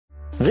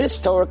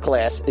This Torah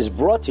class is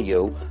brought to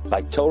you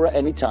by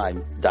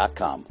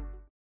TorahAnytime.com.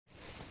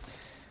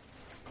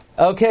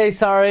 Okay,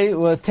 sorry,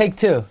 we'll take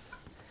two.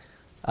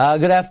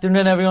 Good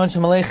afternoon, everyone.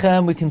 Shalom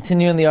Aleichem. We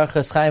continue in the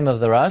Orchos Chaim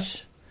of the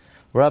Rosh.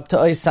 We're up to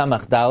Oy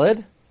Samach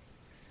Daled.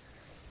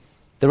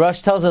 The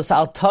Rosh tells us,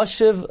 Al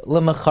Toshiv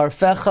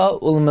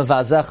L'Mecharfecha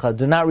U'L'Mevazecha.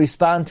 Do not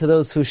respond to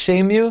those who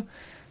shame you,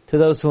 to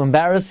those who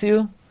embarrass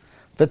you.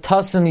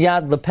 V'Tasim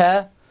Yad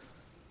L'Peh.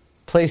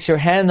 Place your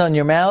hand on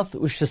your mouth.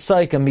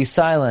 U'Shesoik, and be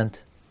silent.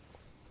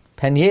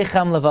 Pen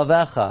Yecham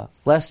Levavecha.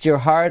 Lest your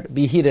heart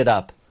be heated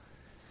up.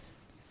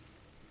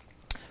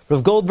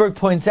 Rav Goldberg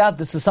points out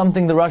this is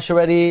something the Rosh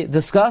already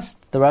discussed.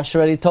 The Rosh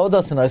already told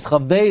us in Ois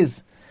Chav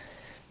Beis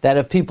that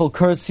if people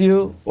curse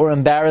you or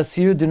embarrass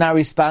you, do not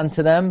respond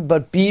to them,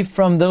 but be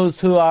from those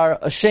who are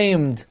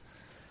ashamed.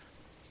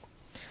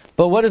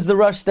 But what is the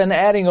Rosh then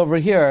adding over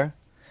here?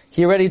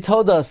 He already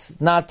told us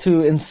not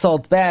to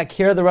insult back.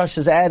 Here the Rosh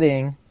is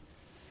adding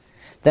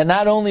that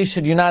not only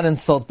should you not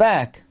insult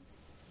back,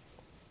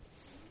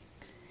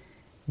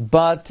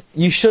 but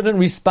you shouldn't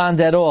respond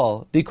at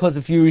all. Because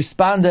if you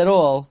respond at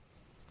all,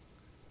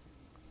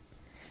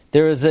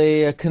 there is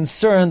a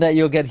concern that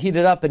you'll get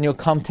heated up and you'll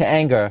come to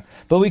anger.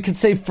 But we could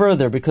say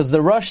further, because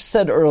the Rosh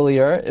said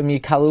earlier, Im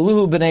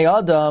yikaluhu b'nei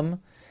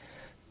Adam,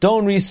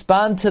 don't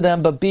respond to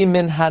them, but be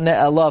min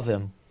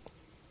hane'elavim.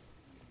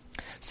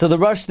 So the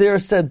Rosh there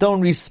said,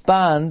 don't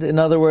respond. In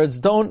other words,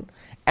 don't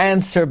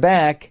answer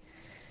back.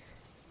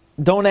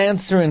 Don't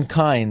answer in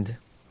kind.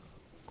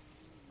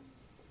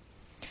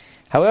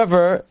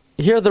 However,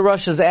 here the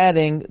Rosh is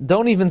adding,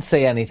 don't even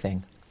say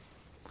anything.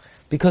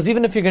 Because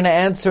even if you're going to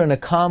answer in a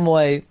calm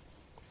way,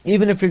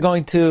 even if you're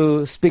going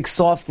to speak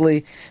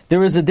softly,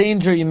 there is a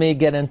danger you may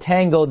get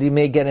entangled, you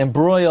may get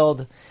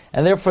embroiled,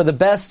 and therefore the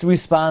best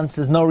response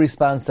is no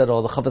response at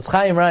all. The Chafetz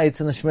Chaim writes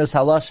in the Shmiras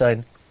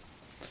Halashain,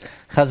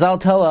 Chazal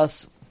tell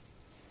us,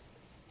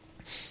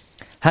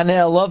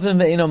 Hane'elavim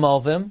ve'ino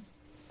malvim,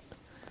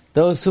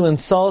 those who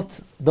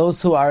insult,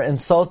 those who are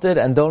insulted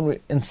and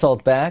don't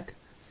insult back.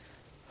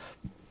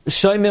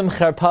 Shoymim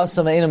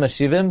cherpasam ve'ino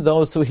mashivim,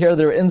 those who hear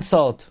their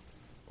insult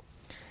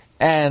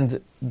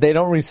and they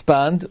don't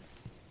respond.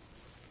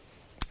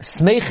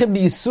 Smeichim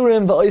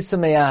b'yisurim v'oisem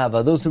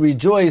me'ahava, those who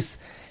rejoice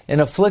in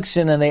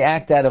affliction and they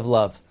act out of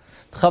love.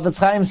 Chafetz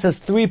Chaim says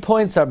 3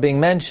 points are being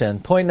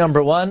mentioned. Point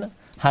number 1,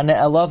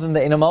 hane'elavim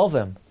ve'ino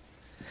malvim.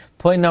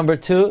 Point number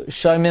 2,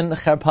 shoymin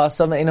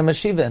cherpasam ve'ino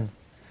mashivin.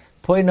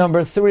 Point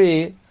number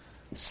 3,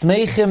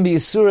 smeichim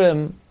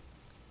b'yisurim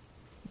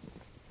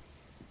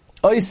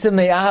oisem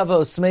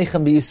me'ahava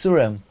smeichim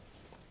b'yisurim.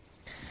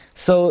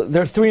 So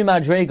there are 3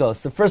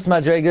 madregos. The first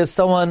madrega is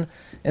someone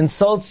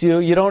insults you,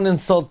 you don't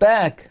insult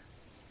back,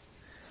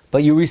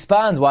 but you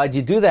respond. Why'd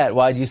you do that?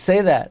 Why'd you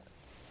say that?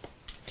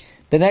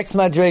 The next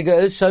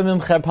madrega is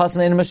shomim cherpas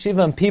me'ein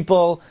mashivim.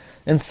 People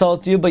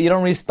insult you, but you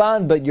don't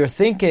respond, but you're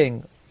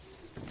thinking,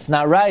 it's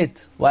not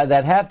right. Why'd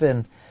that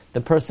happen?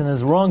 The person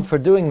is wrong for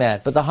doing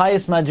that. But the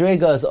highest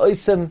madrega is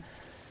oisem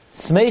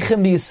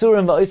smeichim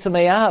b'yisurim v'oisem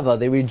me'ahava.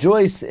 They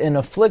rejoice in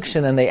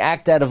affliction and they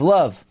act out of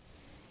love.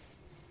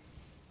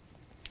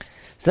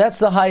 So that's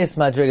the highest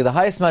madrega. The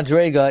highest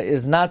madrega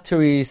is not to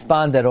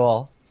respond at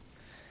all.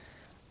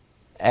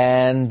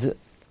 And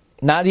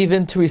not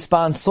even to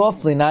respond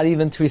softly, not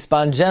even to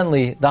respond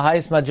gently. The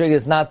highest madrega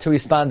is not to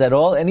respond at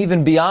all. And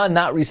even beyond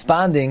not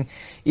responding,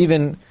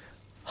 even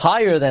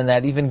higher than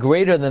that, even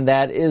greater than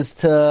that, is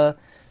to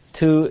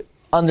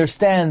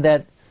understand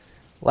that,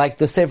 like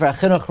the Sefer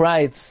HaChinuch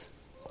writes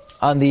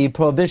on the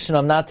prohibition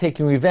of not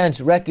taking revenge,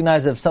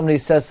 recognize if somebody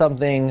says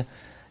something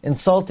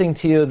insulting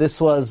to you,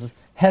 this was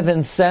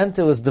heaven sent,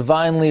 it was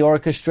divinely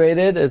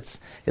orchestrated, it's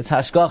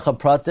hashgacha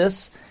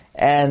pratis,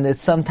 and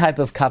it's some type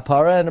of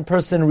kapara, and a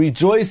person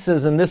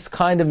rejoices in this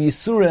kind of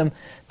yisurim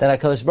that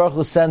HaKadosh Baruch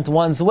Hu sent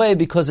one's way,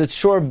 because it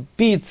sure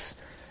beats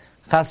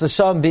chas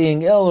v'shalom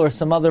being ill or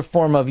some other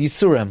form of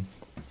yisurim.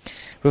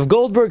 Rav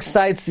Goldberg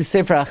cites the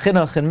Sefer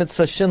HaChinuch in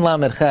Mitzvah Shin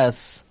Lamed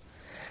Ches,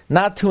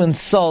 not to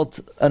insult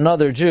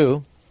another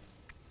Jew.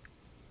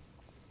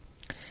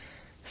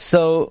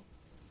 So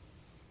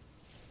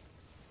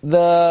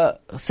the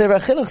Sefer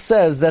HaChinuch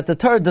says that the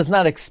Torah does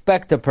not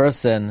expect a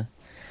person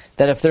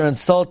that if they're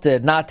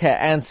insulted not to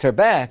answer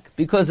back,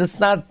 because it's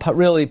not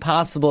really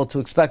possible to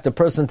expect a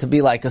person to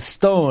be like a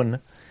stone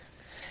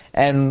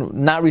and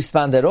not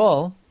respond at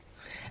all.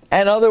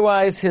 And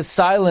otherwise his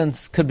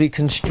silence could be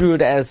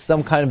construed as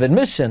some kind of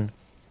admission.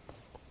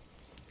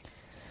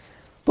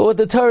 But what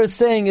the Torah is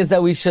saying is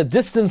that we should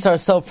distance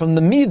ourselves from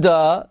the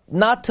midah,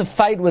 not to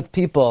fight with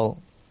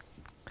people.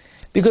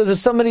 Because if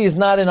somebody is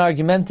not an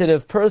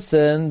argumentative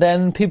person,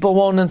 then people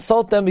won't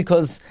insult them,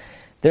 because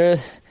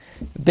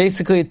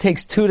basically it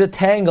takes 2 to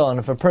tango. And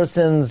if a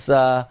person's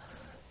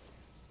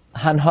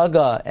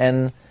hanhaga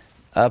and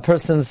a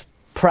person's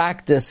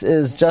practice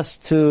is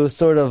just to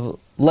sort of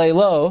lay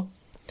low,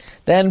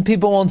 then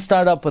people won't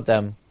start up with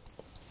them.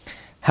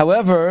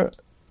 However,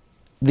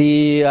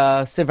 the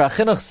Sefer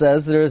HaChinuch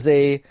says there's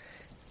a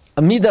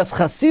midas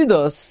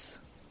chasidus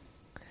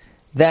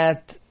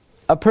that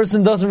a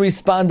person doesn't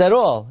respond at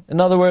all.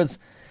 In other words,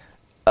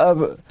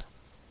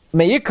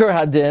 Me'ikar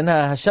hadin,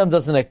 Hashem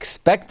doesn't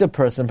expect a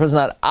person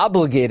not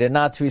obligated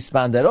not to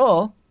respond at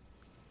all.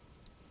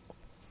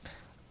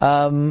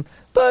 But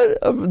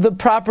the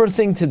proper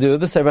thing to do,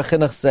 the Sefer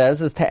Chinuch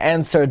says, is to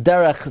answer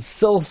derech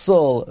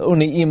silsul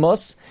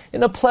uniimos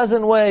in a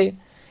pleasant way,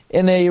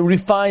 in a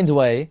refined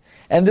way,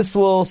 and this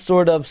will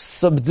sort of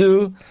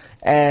subdue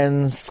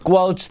and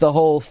squelch the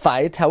whole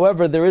fight.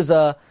 However, there is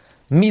a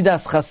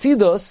midas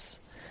chasidus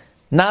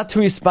not to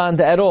respond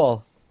at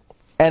all.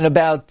 And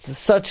about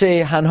such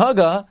a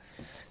hanhaga,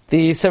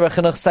 the Sefer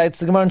Chinuch cites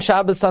the Gemara in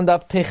Shabbos on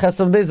Daf Pei Ches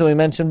Amud Beis we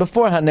mentioned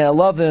before, Hanei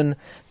Alavin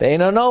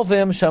ve'eino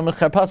novim, Shamim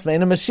Charpas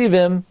ve'eino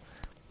meshivim.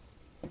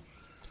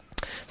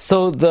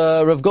 So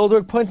the Rav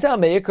Goldberg points out,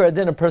 Me'ikar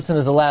Adin, a person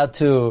is allowed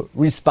to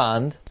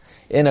respond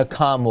in a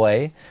calm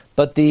way,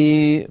 but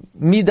the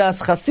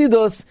Midas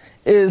Chasidus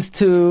is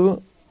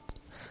to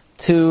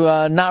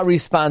not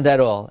respond at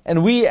all.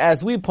 And we,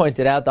 as we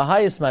pointed out, the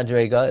highest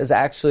Madrega is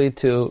actually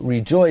to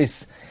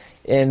rejoice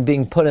in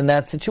being put in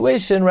that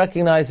situation,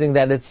 recognizing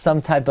that it's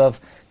some type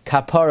of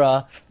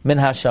kapara min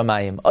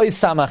hashamayim. Oy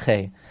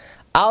samachei,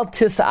 al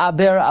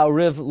tis'aber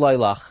ariv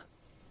loylach.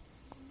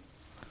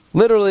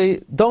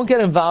 Literally, don't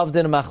get involved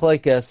in a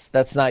machlokes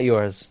that's not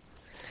yours.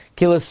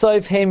 Ki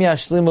l'soif heim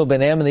yashlimu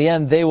b'neim. In the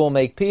end, they will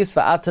make peace.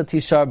 Va'ata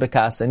tishar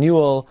b'kas, and you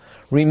will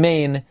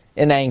remain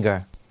in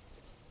anger.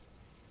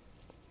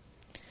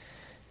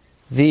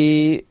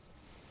 The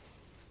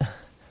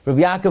Rabbi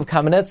Yaakov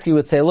Kamenetsky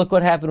would say, look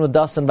what happened with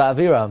Dasan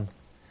Ba'aviram.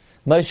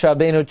 Moshe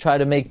Rabbeinu tried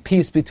to make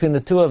peace between the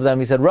two of them.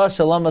 He said, Rosh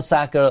Shalom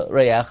Masaka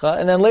Reyecha.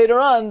 And then later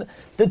on,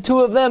 the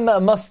two of them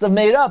must have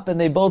made up, and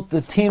they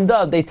both teamed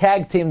up. They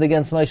tag teamed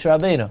against Moshe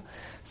Rabbeinu.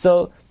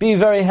 So be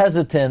very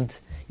hesitant.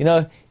 You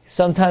know,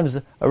 sometimes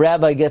a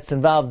rabbi gets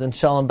involved in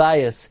Shalom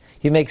Bayis.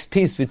 He makes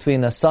peace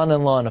between a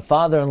son-in-law and a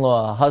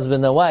father-in-law, a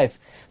husband and wife.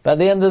 But at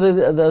the end of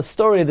the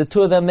story, the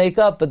two of them make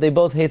up, but they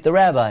both hate the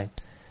rabbi.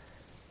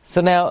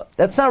 So now,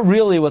 that's not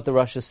really what the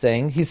Rosh is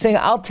saying. He's saying,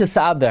 Al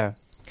Tisaber.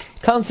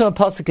 Comes from a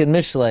pasuk in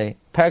Mishlei,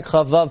 Perek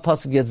Chavav,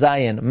 pasuk Yud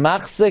Zayin.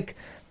 Machzik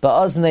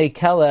ba'oznei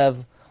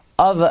kelev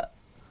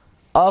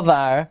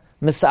avar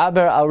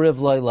misaber ariv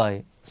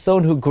loyloi.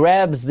 Someone who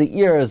grabs the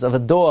ears of a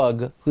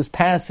dog who's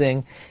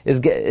passing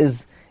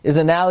is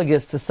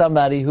analogous to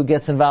somebody who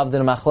gets involved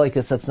in a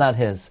machlokes that's not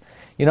his.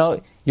 You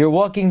know, you're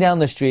walking down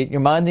the street, you're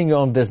minding your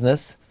own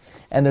business,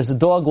 and there's a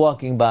dog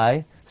walking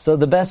by, so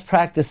the best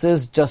practice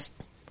is just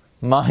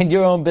mind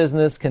your own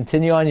business,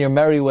 continue on your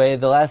merry way.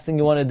 The last thing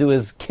you want to do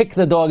is kick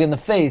the dog in the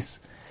face.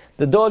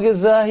 The dog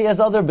he has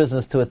other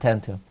business to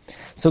attend to.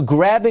 So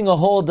grabbing a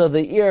hold of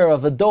the ear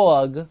of a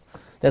dog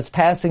that's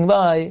passing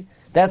by,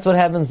 that's what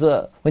happens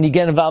when you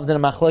get involved in a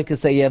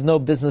machlokes that you have no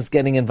business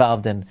getting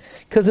involved in.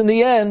 Because in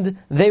the end,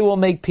 they will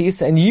make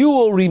peace and you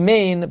will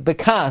remain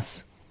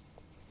bekas.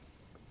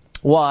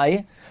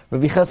 Why?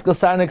 Rabbi Cheskel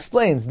Sarna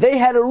explains, they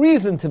had a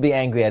reason to be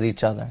angry at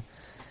each other.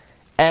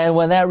 And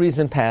when that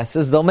reason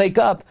passes, they'll make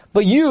up.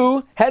 But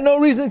you had no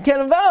reason to get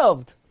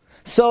involved.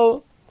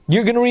 So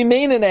you're going to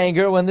remain in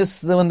anger when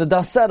the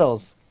dust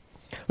settles.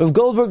 Rav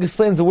Goldberg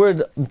explains the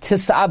word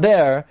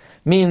tisaber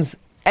means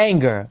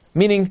anger,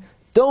 meaning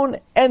don't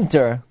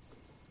enter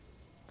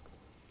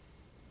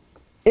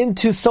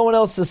into someone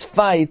else's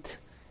fight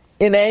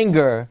in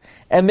anger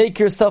and make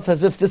yourself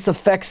as if this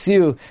affects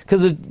you,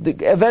 because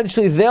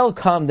eventually they'll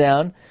calm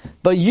down,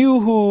 but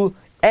you who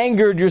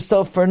angered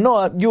yourself for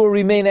naught, you will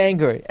remain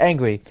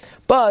angry.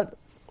 But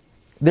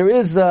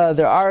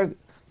there are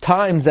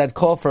times that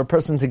call for a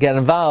person to get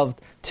involved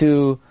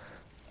to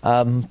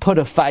put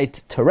a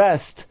fight to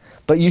rest,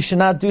 but you should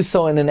not do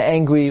so in an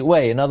angry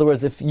way. In other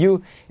words, if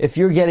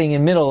you're getting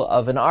in the middle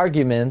of an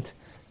argument,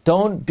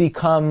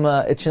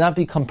 it should not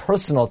become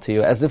personal to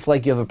you, as if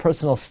like you have a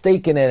personal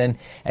stake in it,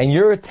 and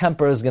your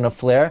temper is going to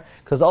flare,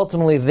 because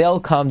ultimately they'll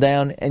calm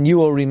down and you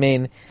will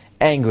remain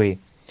angry.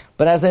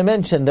 But as I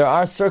mentioned, there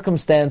are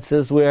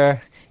circumstances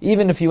where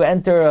even if you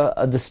enter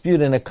a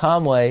dispute in a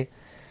calm way,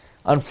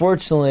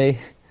 unfortunately,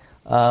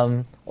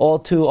 all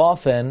too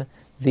often,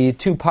 the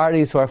two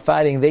parties who are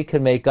fighting, they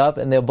can make up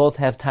and they'll both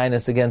have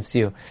tinus against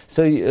you.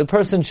 So a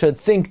person should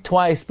think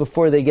twice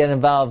before they get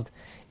involved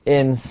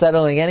in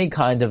settling any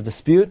kind of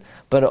dispute,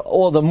 but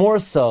all the more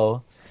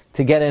so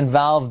to get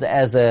involved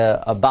as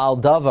a Baal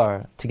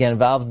Davar, to get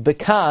involved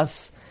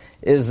because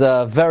is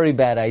a very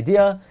bad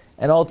idea,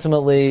 and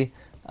ultimately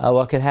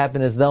what could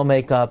happen is they'll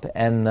make up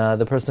and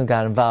the person who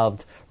got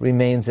involved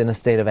remains in a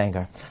state of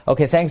anger.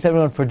 Okay, thanks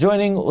everyone for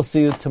joining. We'll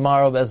see you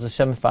tomorrow, Be'ez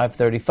Hashem,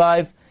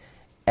 5:35.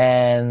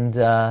 And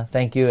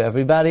thank you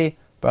everybody.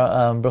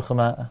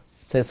 Bruchim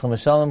Tzeischem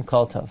Shalom,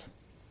 Kol Tov.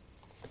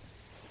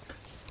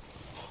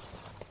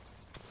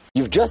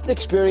 You've just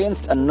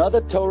experienced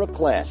another Torah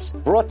class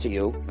brought to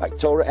you by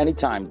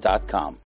TorahAnytime.com.